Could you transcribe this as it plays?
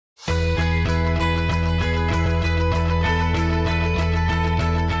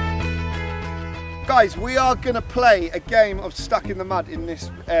guys, we are going to play a game of stuck in the mud in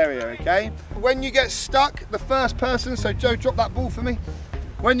this area, okay? When you get stuck, the first person, so Joe, drop that ball for me.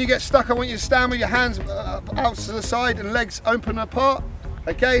 When you get stuck, I want you to stand with your hands out to the side and legs open apart,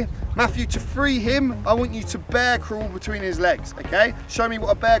 okay? Matthew, to free him, I want you to bear crawl between his legs, okay? Show me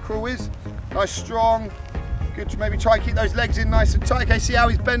what a bear crawl is. Nice, strong. Good, maybe try and keep those legs in nice and tight. Okay, see how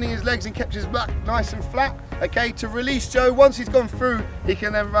he's bending his legs and kept his back nice and flat? Okay, to release Joe, once he's gone through, he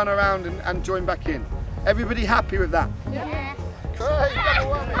can then run around and join back in. Everybody happy with that? Yeah. Great,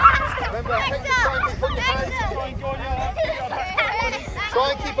 remember, take the triangle, put your hands.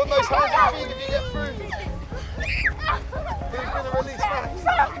 Try and keep on those hands and feet if you get through. Who's going to release Max?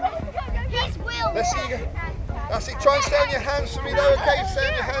 Yes, Will. Let's see you go. That's it, try and stay on your hands for me though, okay? Stay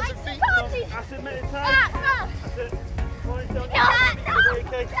on your hands and feet. That's it, meditate.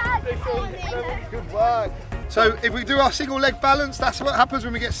 Good work. So if we do our single leg balance, that's what happens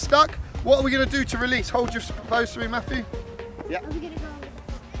when we get stuck. What are we going to do to release? Hold your pose to me, Matthew. Yeah.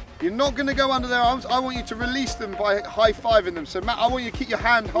 You're not going to go under their arms. I want you to release them by high-fiving them. So Matt, I want you to keep your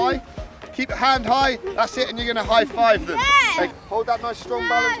hand high. Keep your hand high. That's it, and you're going to high-five them. Yeah. Okay, hold that nice strong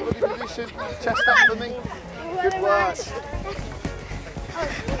balance, body position. Chest up for me. Good work.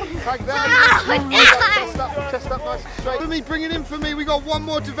 Tag down. Chest up nice and straight. For me, bring it in for me. We got one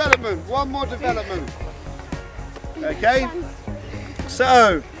more development. One more development. Okay.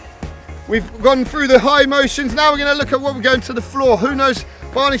 So we've gone through the high motions. Now we're going to look at what we're going to the floor. Who knows?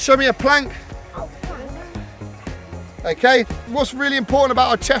 Barney, show me a plank. Okay. What's really important about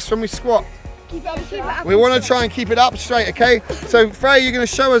our chest when we squat? Keep it up. We want to try and keep it up straight, okay? So Freya, you're going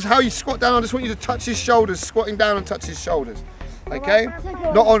to show us how you squat down. I just want you to touch his shoulders, squatting down and touch his shoulders, okay?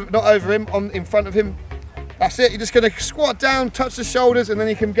 Not over him, in front of him. That's it. You're just going to squat down, touch the shoulders, and then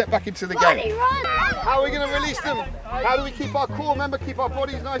you can get back into the game. How are we going to release them? How do we keep our core? Remember, keep our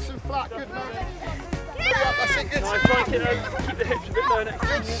bodies nice and flat. Good man. That's it. Good. Nice, keep the hips a bit lower next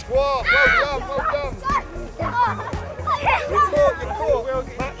Good squat. Well done. Well done. Your core.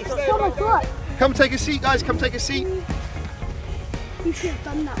 Matt, you stay right there. Come take a seat, guys. Come take a seat. You should have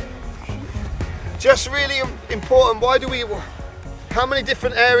done that one. Just really important. How many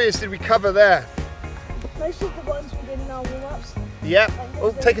different areas did we cover there? Most of the ones we did in our warm-ups. Yeah.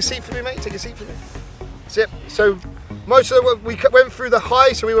 Oh, take a seat for me, mate. Take a seat for me. That's it. So most of the we went through the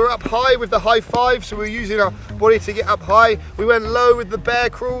high. So we were up high with the high five. So we were using our body to get up high. We went low with the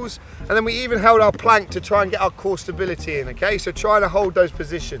bear crawls, and then we even held our plank to try and get our core stability in. Okay. So trying to hold those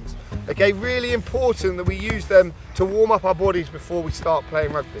positions. Okay. Really important that we use them to warm up our bodies before we start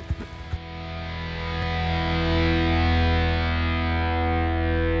playing rugby.